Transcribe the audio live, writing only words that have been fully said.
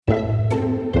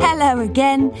Hello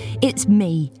again, it's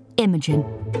me, Imogen.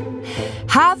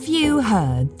 Have you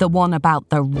heard the one about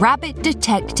the rabbit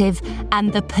detective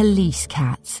and the police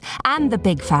cats and the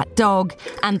big fat dog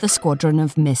and the squadron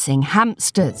of missing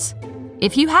hamsters?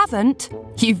 If you haven't,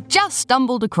 you've just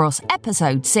stumbled across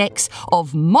episode 6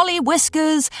 of Molly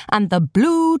Whiskers and the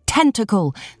Blue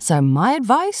Tentacle, so my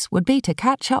advice would be to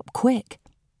catch up quick.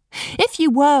 If you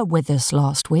were with us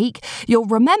last week, you'll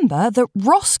remember that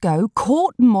Roscoe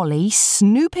caught Molly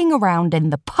snooping around in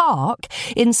the park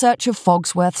in search of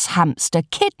Fogsworth's hamster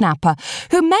kidnapper,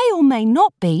 who may or may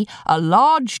not be a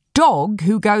large dog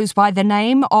who goes by the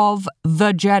name of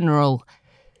the General.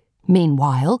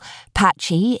 Meanwhile,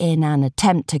 Patchy, in an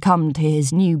attempt to come to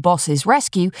his new boss's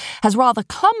rescue, has rather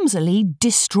clumsily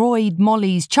destroyed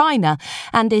Molly's china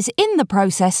and is in the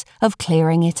process of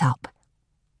clearing it up.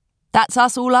 That's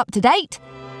us all up to date.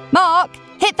 Mark,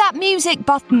 hit that music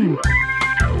button.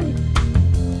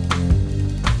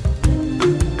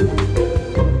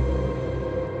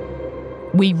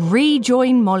 We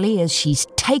rejoin Molly as she's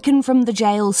taken from the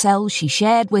jail cell she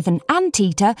shared with an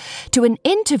anteater to an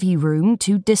interview room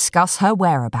to discuss her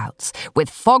whereabouts with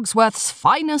Fogsworth's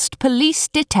finest police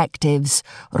detectives,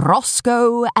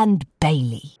 Roscoe and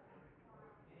Bailey.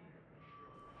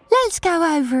 Let's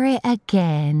go over it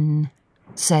again,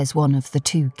 says one of the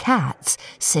two cats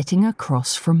sitting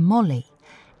across from Molly.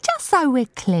 Just so we're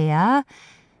clear.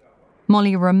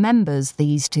 Molly remembers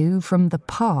these two from the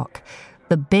park.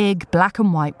 The big black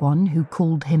and white one, who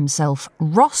called himself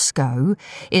Roscoe,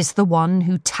 is the one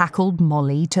who tackled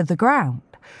Molly to the ground.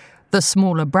 The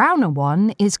smaller browner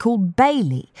one is called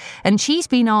Bailey, and she's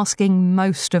been asking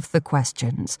most of the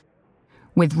questions,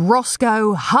 with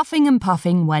Roscoe huffing and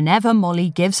puffing whenever Molly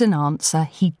gives an answer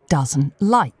he doesn't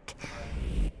like.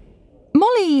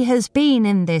 Molly has been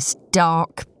in this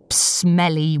dark,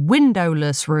 smelly,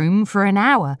 windowless room for an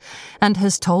hour and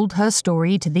has told her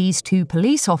story to these two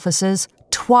police officers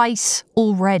twice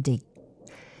already.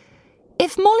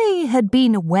 If Molly had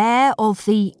been aware of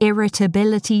the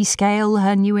irritability scale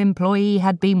her new employee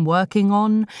had been working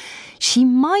on, she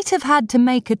might have had to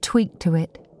make a tweak to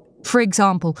it. For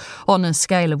example, on a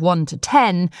scale of 1 to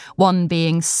 10, 1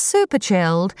 being super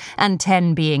chilled and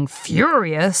 10 being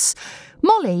furious,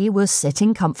 Molly was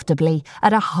sitting comfortably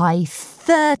at a high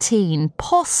 13,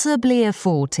 possibly a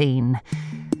 14.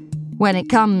 When it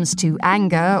comes to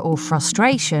anger or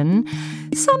frustration,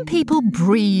 some people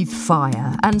breathe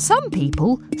fire and some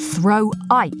people throw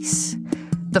ice.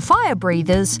 The fire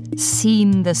breathers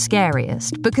seem the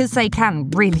scariest because they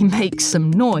can really make some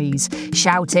noise,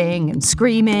 shouting and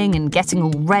screaming and getting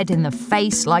all red in the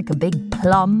face like a big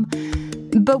plum.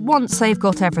 But once they've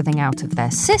got everything out of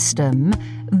their system,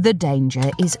 the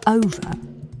danger is over.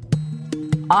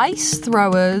 Ice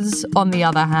throwers, on the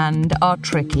other hand, are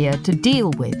trickier to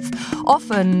deal with.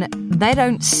 Often, they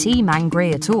don't seem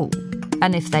angry at all.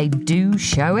 And if they do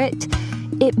show it,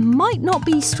 it might not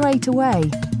be straight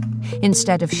away.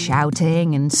 Instead of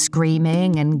shouting and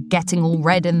screaming and getting all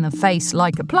red in the face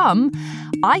like a plum,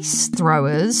 ice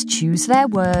throwers choose their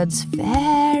words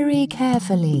very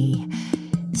carefully,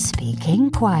 speaking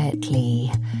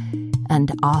quietly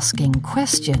and asking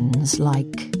questions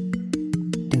like,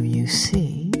 "Do you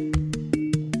see?"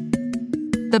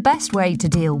 The best way to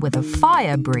deal with a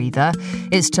fire breather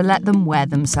is to let them wear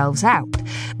themselves out.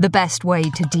 The best way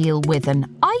to deal with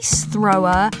an ice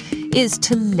thrower is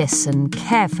to listen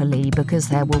carefully because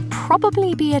there will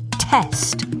probably be a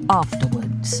test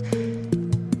afterwards.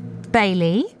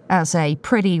 Bailey, as a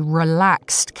pretty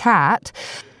relaxed cat,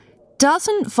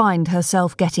 doesn't find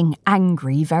herself getting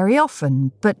angry very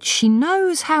often, but she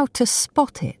knows how to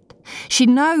spot it. She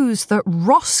knows that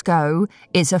Roscoe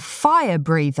is a fire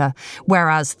breather,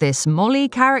 whereas this Molly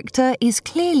character is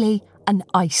clearly an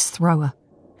ice thrower.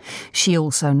 She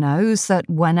also knows that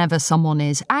whenever someone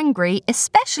is angry,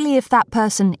 especially if that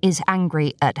person is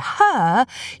angry at her,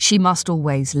 she must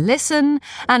always listen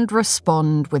and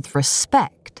respond with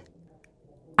respect.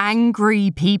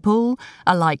 Angry people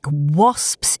are like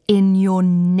wasps in your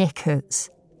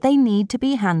knickers. They need to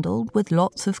be handled with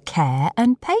lots of care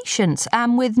and patience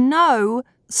and with no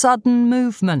sudden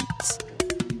movements.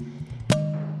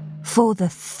 For the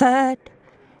third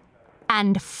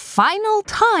and final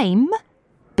time,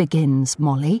 begins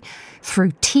Molly,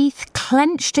 through teeth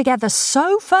clenched together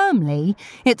so firmly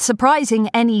it's surprising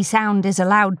any sound is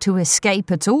allowed to escape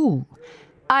at all.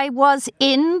 I was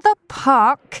in the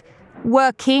park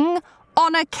working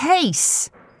on a case.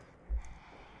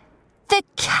 The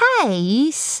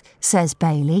case, says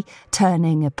Bailey,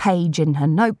 turning a page in her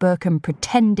notebook and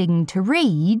pretending to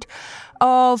read,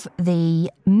 of the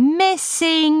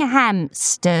missing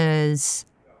hamsters.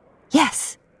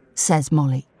 Yes, says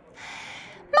Molly.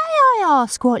 I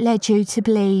ask what led you to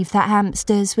believe that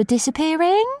hamsters were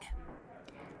disappearing?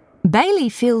 Bailey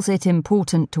feels it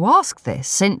important to ask this,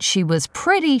 since she was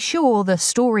pretty sure the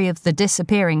story of the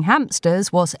disappearing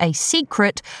hamsters was a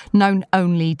secret known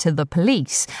only to the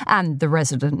police and the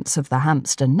residents of the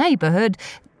hamster neighbourhood,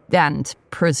 and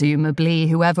presumably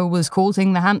whoever was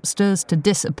causing the hamsters to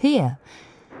disappear.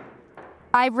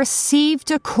 I received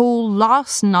a call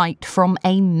last night from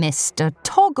a Mr.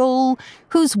 Toggle,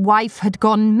 whose wife had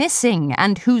gone missing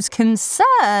and whose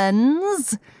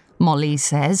concerns, Molly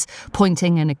says,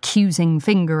 pointing an accusing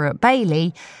finger at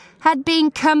Bailey, had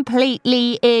been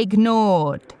completely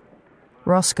ignored.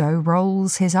 Roscoe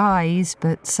rolls his eyes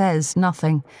but says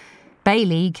nothing.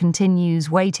 Bailey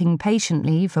continues waiting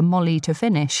patiently for Molly to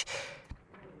finish.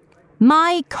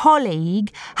 My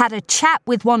colleague had a chat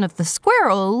with one of the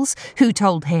squirrels who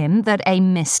told him that a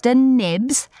Mr.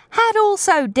 Nibs had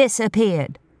also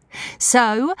disappeared.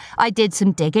 So I did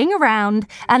some digging around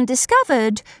and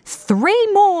discovered 3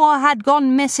 more had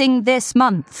gone missing this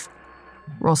month.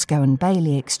 Roscoe and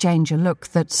Bailey exchange a look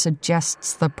that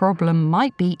suggests the problem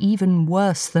might be even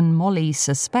worse than Molly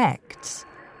suspects.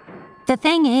 The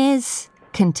thing is,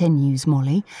 continues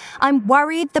Molly, I'm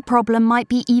worried the problem might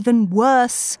be even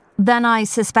worse than I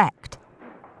suspect.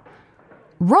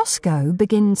 Roscoe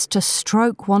begins to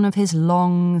stroke one of his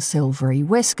long, silvery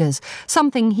whiskers,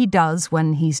 something he does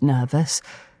when he's nervous.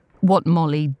 What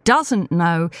Molly doesn't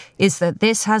know is that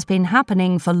this has been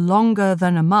happening for longer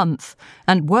than a month,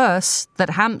 and worse,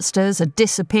 that hamsters are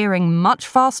disappearing much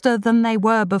faster than they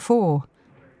were before.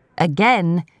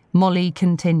 Again, Molly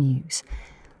continues.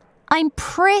 I'm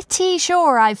pretty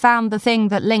sure I found the thing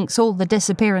that links all the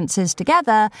disappearances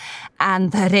together,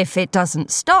 and that if it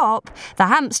doesn't stop, the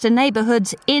hamster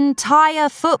neighbourhood's entire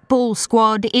football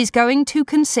squad is going to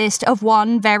consist of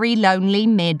one very lonely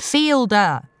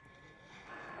midfielder.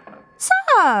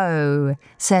 So,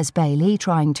 says Bailey,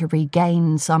 trying to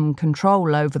regain some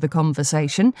control over the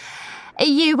conversation,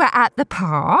 you were at the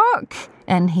park?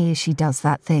 And here she does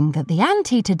that thing that the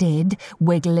anteater did,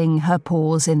 wiggling her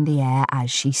paws in the air as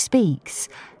she speaks.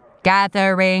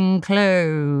 Gathering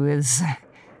clues.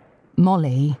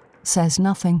 Molly says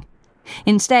nothing.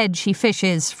 Instead, she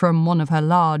fishes from one of her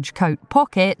large coat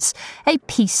pockets a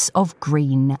piece of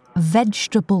green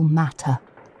vegetable matter.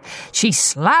 She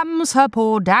slams her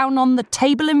paw down on the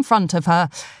table in front of her.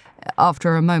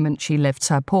 After a moment, she lifts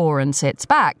her paw and sits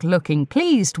back, looking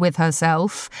pleased with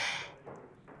herself.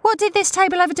 What did this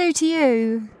table ever do to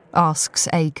you? Asks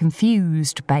a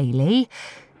confused Bailey.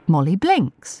 Molly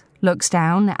blinks, looks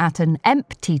down at an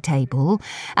empty table,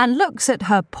 and looks at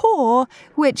her paw,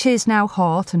 which is now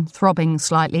hot and throbbing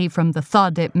slightly from the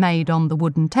thud it made on the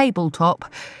wooden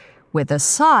tabletop. With a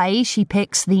sigh, she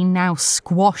picks the now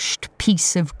squashed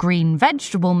piece of green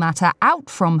vegetable matter out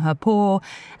from her paw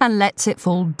and lets it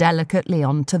fall delicately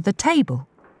onto the table.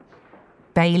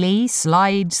 Bailey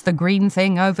slides the green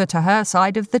thing over to her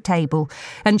side of the table,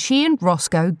 and she and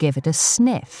Roscoe give it a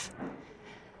sniff.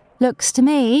 Looks to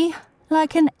me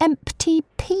like an empty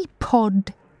pea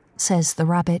pod, says the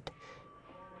rabbit.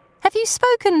 Have you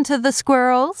spoken to the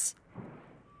squirrels?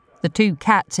 The 2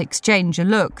 cats exchange a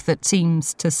look that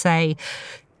seems to say,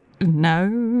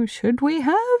 no, should we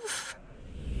have?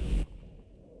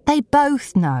 They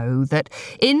both know that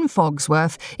in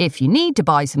Fogsworth, if you need to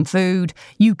buy some food,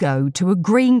 you go to a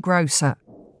greengrocer.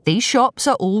 These shops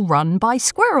are all run by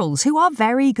squirrels who are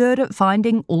very good at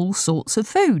finding all sorts of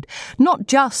food, not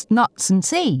just nuts and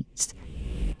seeds.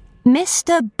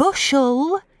 Mr.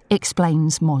 Bushell,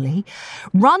 explains Molly,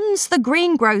 runs the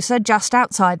greengrocer just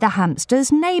outside the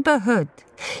hamsters' neighbourhood.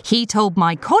 He told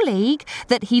my colleague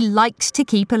that he likes to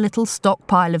keep a little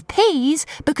stockpile of peas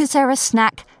because they're a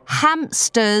snack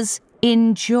hamsters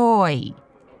enjoy.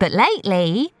 But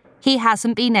lately, he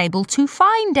hasn't been able to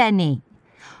find any.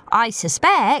 I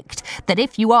suspect that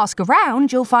if you ask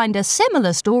around, you'll find a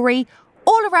similar story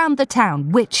all around the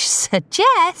town, which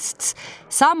suggests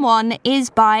someone is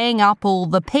buying up all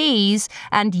the peas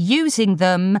and using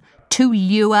them to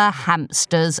lure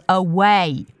hamsters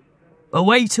away.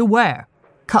 Away to where?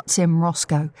 Cuts in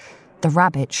Roscoe. The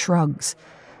rabbit shrugs.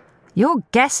 Your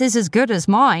guess is as good as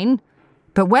mine.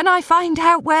 But when I find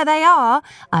out where they are,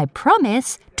 I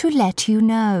promise to let you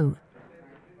know.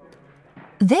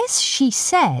 This she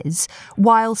says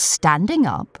while standing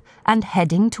up and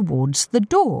heading towards the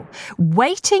door,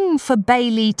 waiting for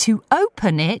Bailey to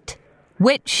open it,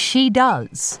 which she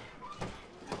does.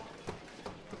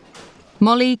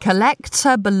 Molly collects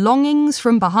her belongings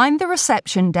from behind the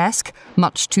reception desk,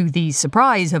 much to the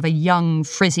surprise of a young,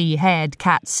 frizzy-haired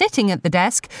cat sitting at the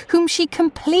desk, whom she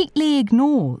completely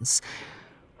ignores.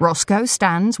 Roscoe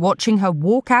stands watching her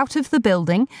walk out of the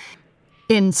building.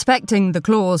 Inspecting the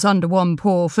claws under one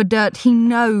paw for dirt he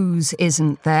knows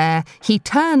isn't there, he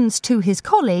turns to his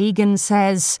colleague and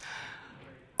says,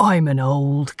 "I'm an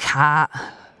old cat,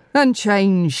 and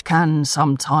change can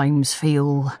sometimes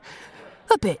feel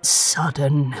a bit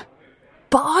sudden.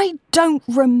 But I don't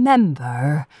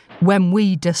remember when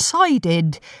we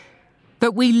decided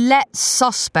that we let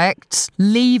suspects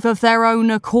leave of their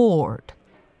own accord."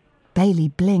 Bailey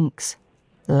blinks,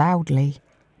 loudly.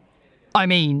 "I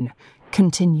mean,"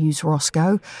 continues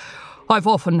Roscoe, "I've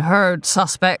often heard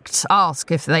suspects ask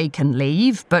if they can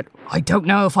leave, but I don't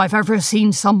know if I've ever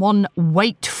seen someone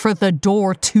wait for the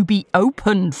door to be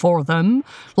opened for them,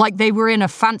 like they were in a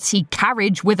fancy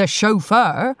carriage with a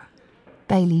chauffeur."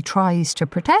 Bailey tries to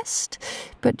protest,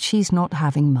 but she's not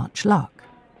having much luck.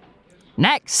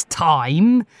 "Next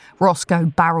time," Roscoe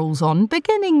barrels on,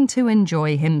 beginning to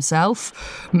enjoy himself,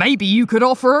 "maybe you could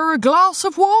offer her a glass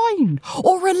of wine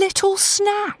or a little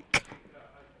snack."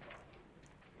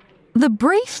 The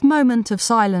brief moment of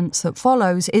silence that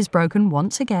follows is broken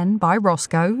once again by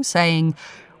Roscoe saying,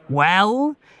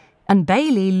 "Well?" and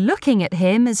Bailey looking at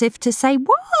him as if to say,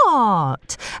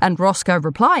 "What?" and Roscoe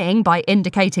replying by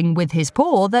indicating with his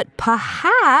paw that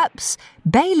perhaps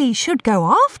Bailey should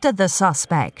go after the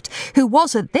suspect, who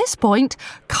was at this point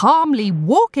calmly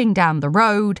walking down the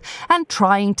road and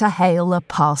trying to hail a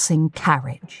passing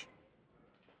carriage.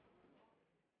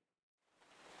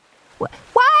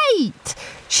 "Wait!"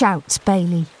 shouts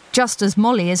Bailey, just as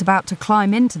Molly is about to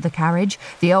climb into the carriage,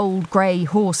 the old grey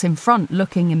horse in front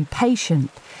looking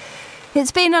impatient.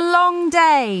 "It's been a long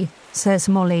day," says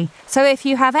Molly, "so if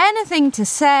you have anything to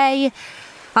say,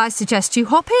 I suggest you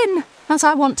hop in, as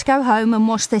I want to go home and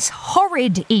wash this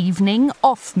horrid evening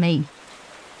off me."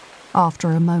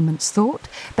 After a moment's thought,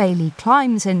 Bailey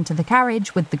climbs into the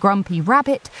carriage with the grumpy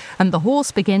rabbit, and the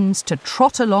horse begins to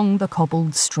trot along the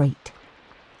cobbled street.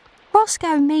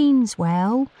 "Roscoe means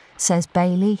well," says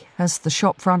Bailey, as the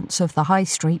shop fronts of the high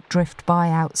street drift by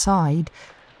outside.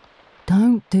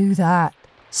 "Don't do that,"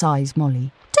 sighs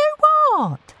Molly. "Do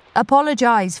what?"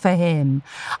 "Apologise for him."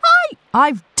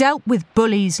 I've dealt with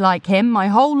bullies like him my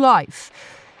whole life.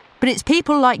 But it's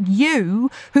people like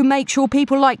you who make sure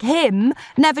people like him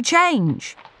never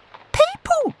change."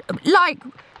 "People like,"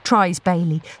 tries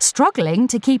Bailey, struggling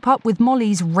to keep up with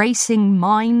Molly's racing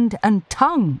mind and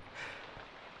tongue.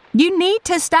 "You need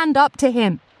to stand up to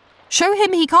him. Show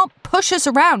him he can't push us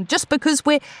around just because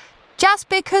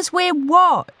we're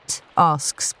what?"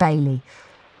 asks Bailey.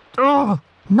 "Ugh,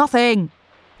 nothing,"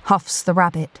 huffs the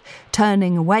rabbit,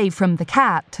 turning away from the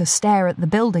cat to stare at the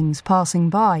buildings passing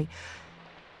by.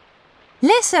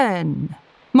 "Listen,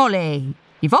 Molly,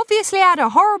 you've obviously had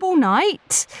a horrible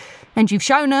night, and you've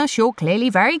shown us you're clearly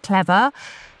very clever,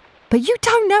 but you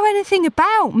don't know anything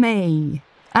about me.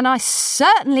 And I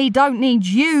certainly don't need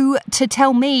you to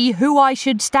tell me who I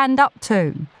should stand up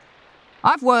to.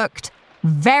 I've worked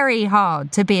very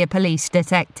hard to be a police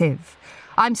detective.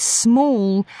 I'm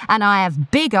small and I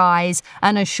have big eyes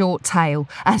and a short tail,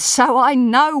 and so I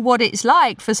know what it's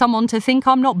like for someone to think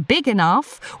I'm not big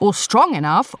enough or strong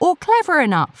enough or clever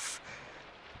enough.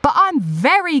 But I'm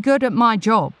very good at my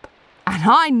job, and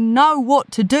I know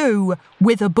what to do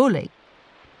with a bully."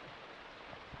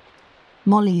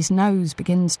 Molly's nose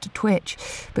begins to twitch,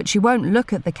 but she won't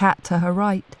look at the cat to her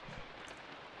right.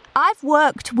 "I've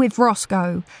worked with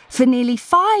Roscoe for nearly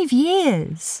 5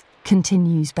 years,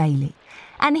 continues Bailey,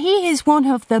 "and he is one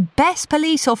of the best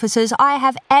police officers I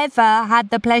have ever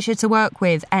had the pleasure to work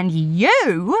with. And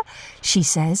you," she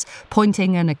says,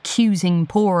 pointing an accusing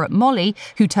paw at Molly,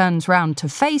 who turns round to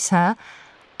face her,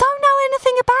 "don't know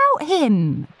anything about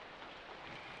him."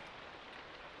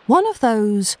 One of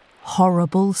those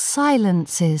horrible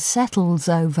silences settles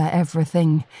over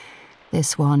everything.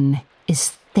 This one is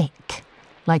thick,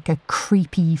 like a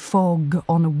creepy fog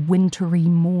on a wintry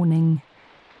morning.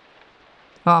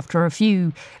 After a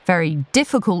few very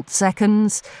difficult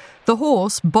seconds, the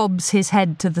horse bobs his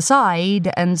head to the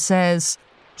side and says,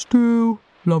 "Still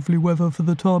lovely weather for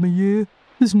the time of year,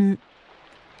 isn't it?"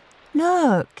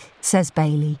 "Look," says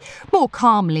Bailey, more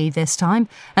calmly this time,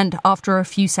 and after a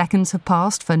few seconds have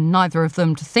passed for neither of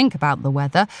them to think about the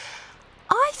weather,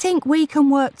 "I think we can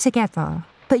work together,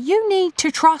 but you need to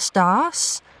trust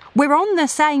us. We're on the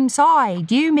same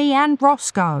side, you, me and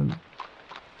Roscoe."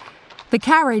 The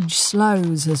carriage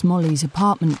slows as Molly's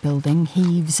apartment building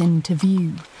heaves into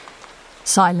view.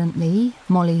 Silently,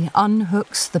 Molly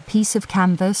unhooks the piece of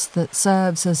canvas that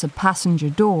serves as a passenger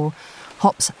door,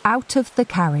 hops out of the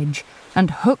carriage and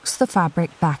hooks the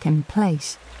fabric back in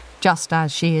place. Just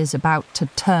as she is about to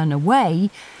turn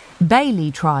away, Bailey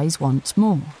tries once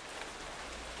more.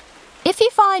 "If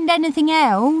you find anything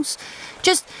else,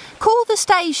 Just call the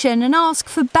station and ask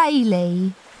for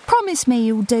Bailey. Promise me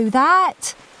you'll do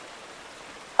that.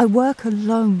 I work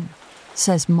alone,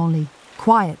 says Molly,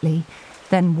 quietly,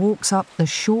 then walks up the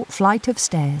short flight of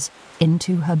stairs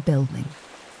into her building.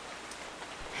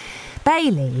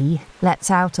 Bailey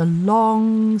lets out a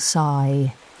long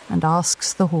sigh and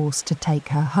asks the horse to take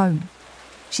her home.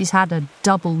 She's had a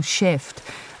double shift,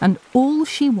 and all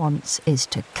she wants is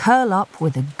to curl up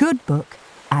with a good book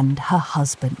and her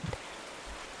husband.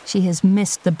 She has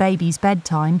missed the baby's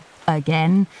bedtime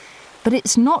again, but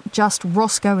it's not just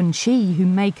Roscoe and she who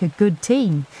make a good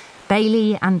team.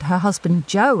 Bailey and her husband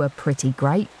Joe are pretty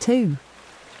great too.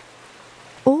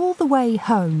 All the way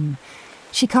home,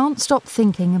 she can't stop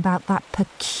thinking about that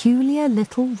peculiar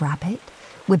little rabbit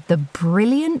with the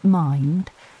brilliant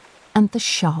mind and the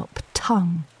sharp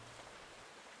tongue.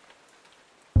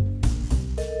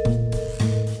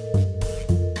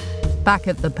 Back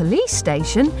at the police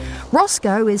station,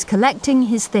 Roscoe is collecting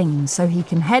his things so he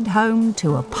can head home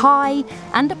to a pie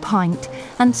and a pint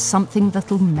and something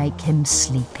that'll make him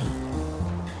sleepy.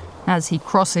 As he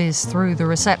crosses through the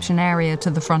reception area to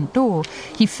the front door,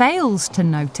 he fails to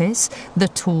notice the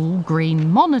tall green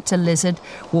monitor lizard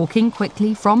walking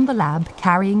quickly from the lab,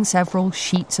 carrying several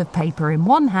sheets of paper in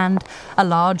one hand, a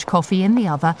large coffee in the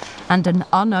other, and an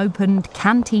unopened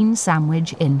canteen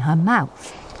sandwich in her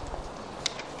mouth.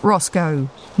 Roscoe,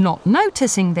 not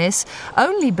noticing this,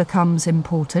 only becomes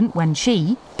important when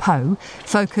she, Poe,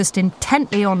 focused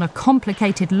intently on a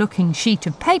complicated-looking sheet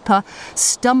of paper,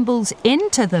 stumbles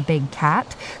into the big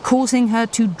cat, causing her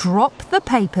to drop the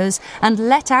papers and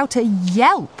let out a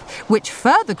yelp, which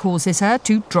further causes her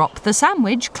to drop the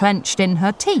sandwich clenched in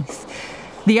her teeth.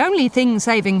 The only thing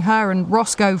saving her and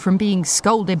Roscoe from being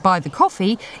scolded by the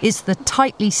coffee is the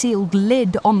tightly sealed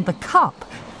lid on the cup.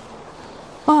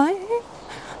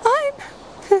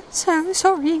 I'm so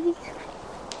sorry,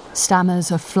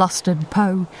 stammers a flustered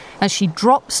Poe as she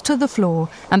drops to the floor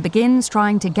and begins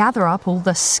trying to gather up all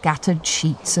the scattered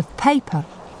sheets of paper.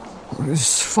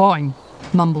 It's fine,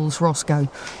 mumbles Roscoe.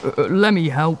 Let me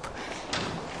help.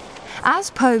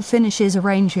 As Poe finishes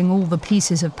arranging all the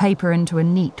pieces of paper into a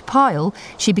neat pile,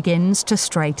 she begins to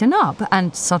straighten up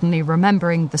and, suddenly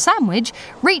remembering the sandwich,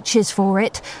 reaches for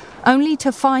it, only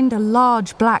to find a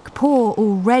large black paw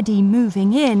already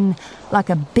moving in, like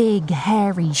a big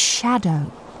hairy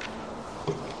shadow.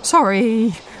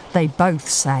 Sorry, they both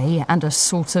say, and a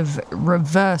sort of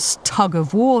reverse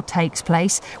tug-of-war takes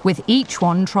place, with each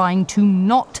one trying to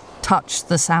not touch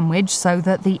the sandwich so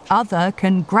that the other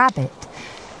can grab it.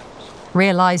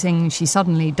 Realising she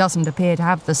suddenly doesn't appear to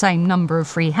have the same number of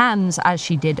free hands as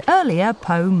she did earlier,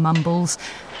 Poe mumbles,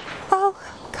 "I'll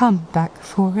come back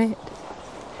for it."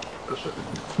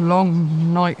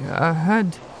 Long night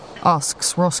ahead?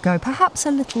 Asks Roscoe, perhaps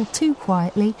a little too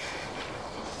quietly.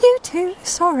 You too,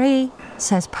 sorry,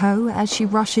 says Poe as she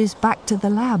rushes back to the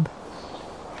lab.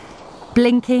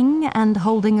 Blinking and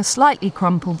holding a slightly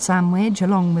crumpled sandwich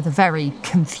along with a very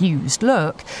confused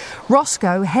look,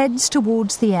 Roscoe heads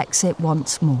towards the exit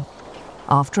once more.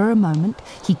 After a moment,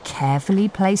 he carefully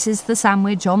places the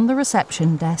sandwich on the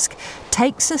reception desk,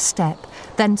 takes a step,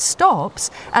 then stops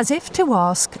as if to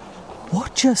ask,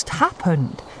 "What just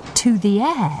happened?" to the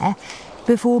air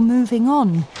before moving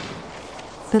on.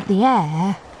 But the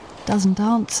air doesn't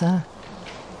answer.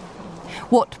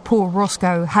 What poor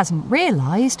Roscoe hasn't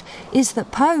realised is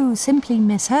that Poe simply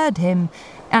misheard him,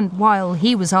 and while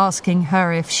he was asking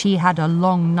her if she had a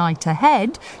long night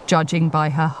ahead, judging by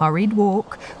her hurried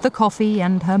walk, the coffee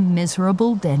and her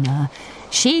miserable dinner,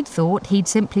 she'd thought he'd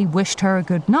simply wished her a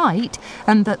good night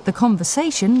and that the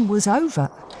conversation was over.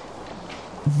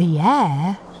 The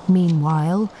air,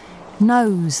 meanwhile,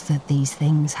 knows that these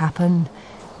things happen.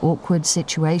 Awkward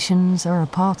situations are a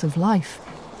part of life,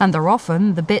 and they're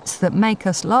often the bits that make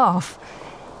us laugh.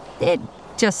 It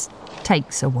just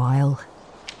takes a while.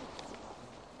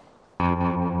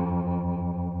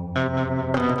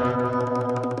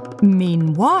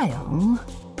 Meanwhile,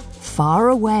 far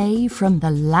away from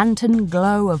the lantern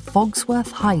glow of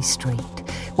Fogsworth High Street,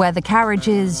 where the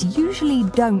carriages usually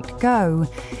don't go,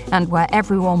 and where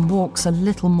everyone walks a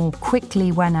little more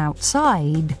quickly when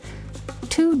outside,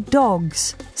 two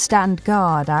dogs stand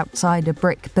guard outside a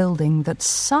brick building that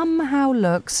somehow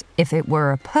looks, if it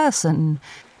were a person,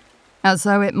 as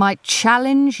though it might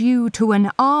challenge you to an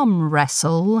arm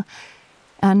wrestle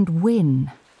and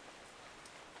win.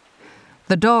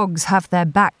 The dogs have their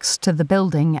backs to the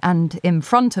building, and in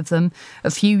front of them,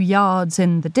 a few yards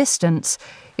in the distance,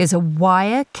 is a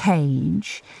wire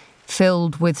cage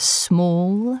filled with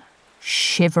small,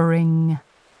 shivering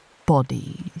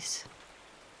bodies.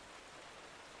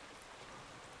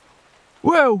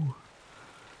 Well,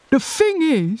 The thing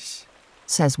is,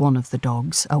 says one of the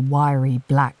dogs, a wiry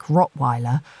black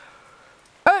Rottweiler,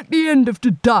 at the end of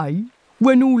the day,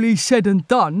 when all is said and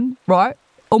done, right,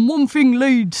 and one thing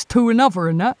leads to another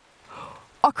and that,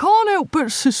 I can't help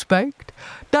but suspect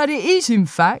that it is, in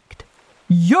fact,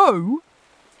 you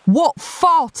what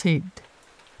farted.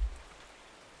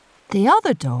 The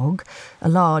other dog, a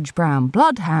large brown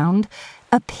bloodhound,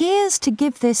 appears to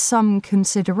give this some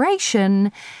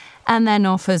consideration and then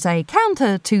offers a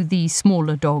counter to the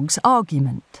smaller dog's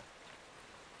argument.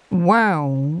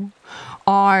 Well,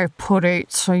 I put it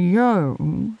to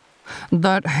you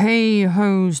that he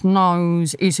whose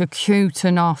nose is acute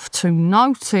enough to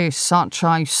notice such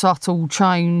a subtle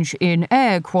change in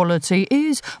air quality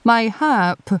is,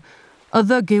 mayhap,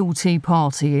 the guilty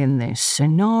party in this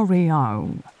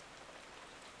scenario.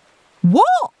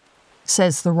 What?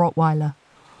 Says the Rottweiler.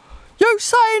 You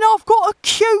saying I've got a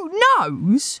cute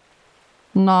nose?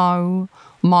 No,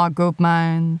 my good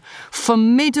man.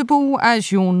 Formidable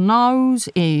as your nose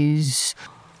is,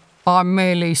 I'm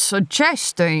merely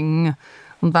suggesting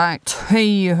that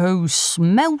he who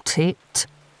smelt it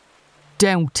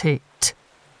dealt it.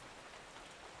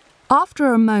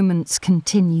 After a moment's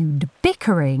continued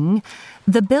bickering,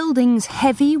 the building's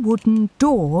heavy wooden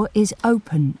door is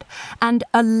opened and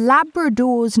a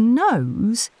Labrador's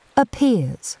nose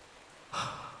appears.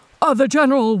 The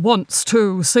General wants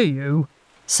to see you,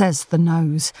 says the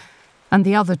nose, and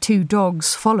the other two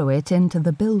dogs follow it into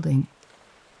the building.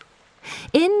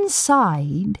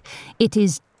 Inside, it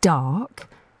is dark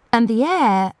and the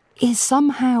air is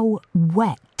somehow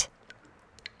wet.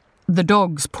 The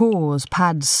dog's paws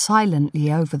pad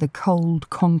silently over the cold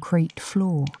concrete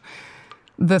floor.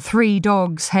 The three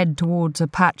dogs head towards a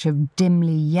patch of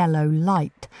dimly yellow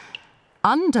light.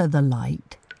 Under the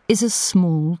light is a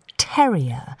small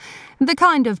terrier, the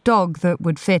kind of dog that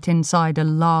would fit inside a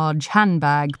large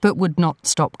handbag but would not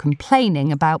stop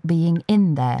complaining about being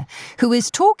in there, who is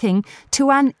talking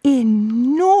to an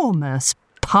enormous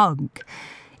pug.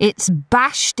 Its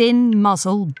bashed-in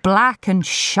muzzle, black and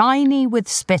shiny with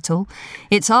spittle,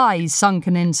 its eyes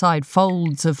sunken inside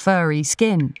folds of furry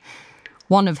skin.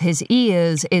 One of his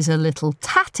ears is a little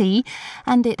tatty,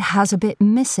 and it has a bit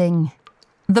missing.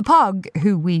 The pug,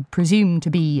 who we presume to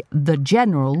be the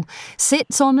General,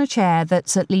 sits on a chair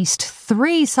that's at least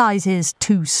 3 sizes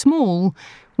too small,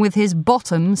 with his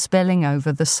bottom spilling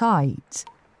over the sides.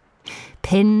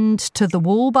 Pinned to the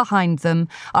wall behind them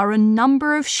are a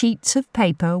number of sheets of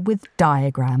paper with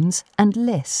diagrams and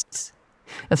lists.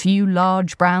 A few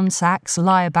large brown sacks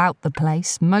lie about the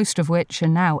place, most of which are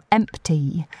now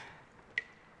empty.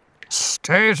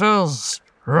 Status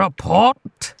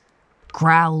report,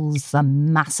 growls the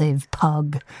massive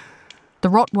pug. The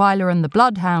Rottweiler and the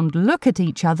Bloodhound look at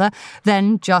each other,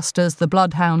 then, just as the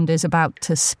Bloodhound is about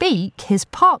to speak, his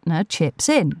partner chips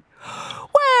in.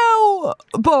 Well,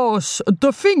 boss,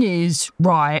 the thing is,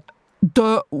 right,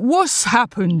 what's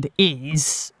happened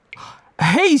is,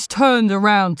 he's turned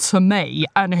around to me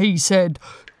and he said,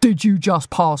 "Did you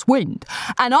just pass wind?"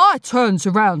 And I turns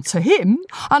around to him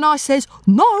and I says,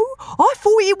 "No, I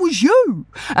thought it was you."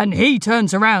 And he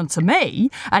turns around to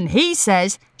me and he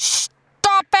says,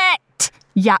 "Stop it,"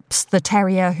 yaps the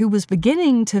terrier, who was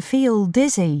beginning to feel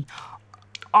dizzy.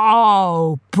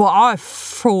 "Oh, but I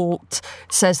thought,"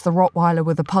 says the Rottweiler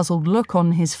with a puzzled look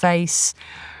on his face,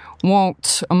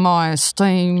 "what my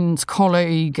esteemed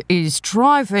colleague is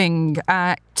driving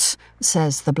at,"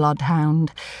 says the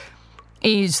Bloodhound,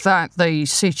 "is that the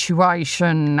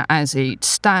situation as it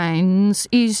stands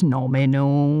is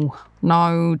nominal.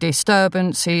 No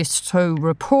disturbances to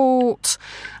report,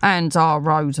 and our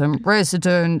rodent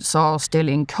residents are still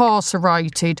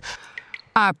incarcerated,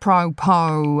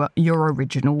 apropos your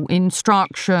original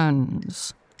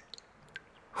instructions."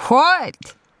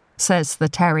 "What?" says the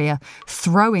terrier,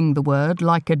 throwing the word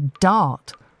like a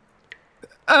dart.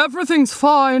 "Everything's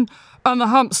fine, and the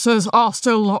hamsters are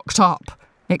still locked up,"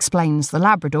 explains the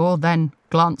Labrador, then,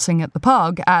 glancing at the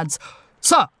pug, adds,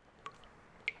 "Sir."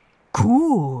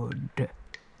 "Good,"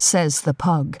 says the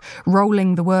pug,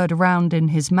 rolling the word around in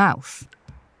his mouth.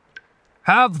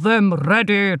 "Have them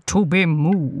ready to be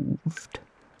moved.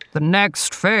 The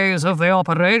next phase of the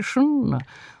operation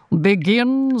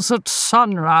begins at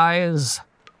sunrise."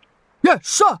 "Yes,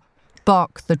 sir,"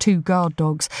 bark the 2 guard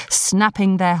dogs,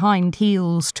 snapping their hind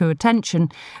heels to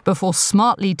attention before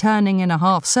smartly turning in a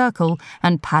half circle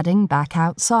and padding back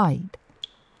outside.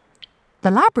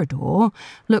 The Labrador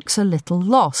looks a little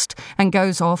lost and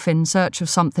goes off in search of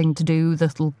something to do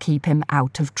that'll keep him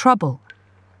out of trouble.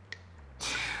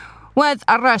 "With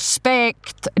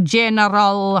respect,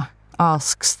 General,"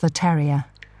 asks the terrier,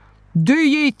 "do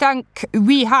you think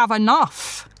we have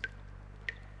enough?"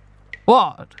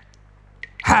 What?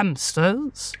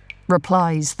 Hamsters?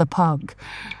 Replies the pug.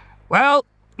 Well,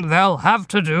 they'll have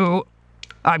to do.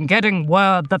 I'm getting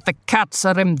word that the cats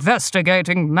are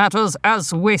investigating matters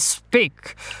as we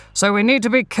speak, so we need to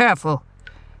be careful.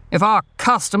 If our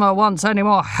customer wants any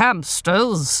more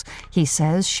hamsters, he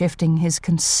says, shifting his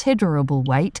considerable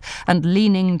weight and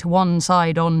leaning to one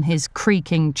side on his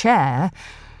creaking chair,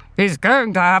 he's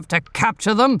going to have to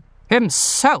capture them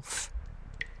himself.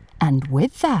 And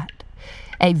with that,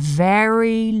 a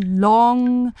very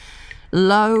long,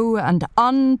 low and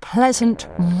unpleasant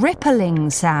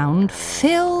rippling sound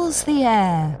fills the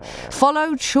air,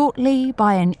 followed shortly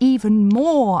by an even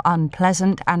more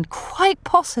unpleasant and quite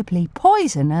possibly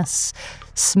poisonous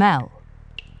smell.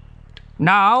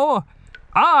 Now,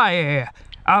 I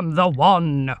am the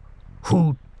one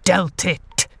who dealt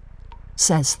it,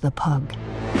 says the pug.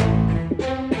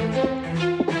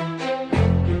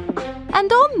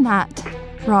 And on that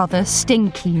rather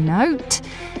stinky note,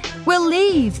 we'll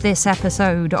leave this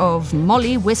episode of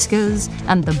Molly Whiskers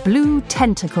and the Blue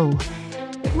Tentacle.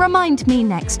 Remind me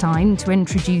next time to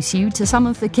introduce you to some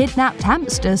of the kidnapped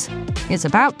hamsters. It's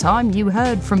about time you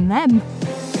heard from them.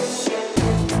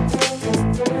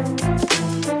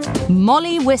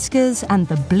 Molly Whiskers and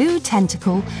the Blue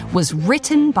Tentacle was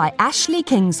written by Ashley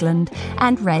Kingsland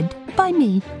and read by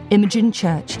me, Imogen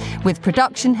Church, with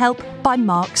production help by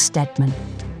Mark Steadman.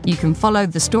 You can follow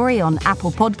the story on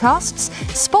Apple Podcasts,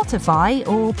 Spotify,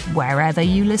 or wherever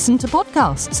you listen to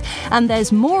podcasts. And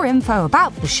there's more info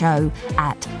about the show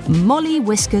at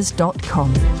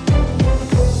mollywhiskers.com.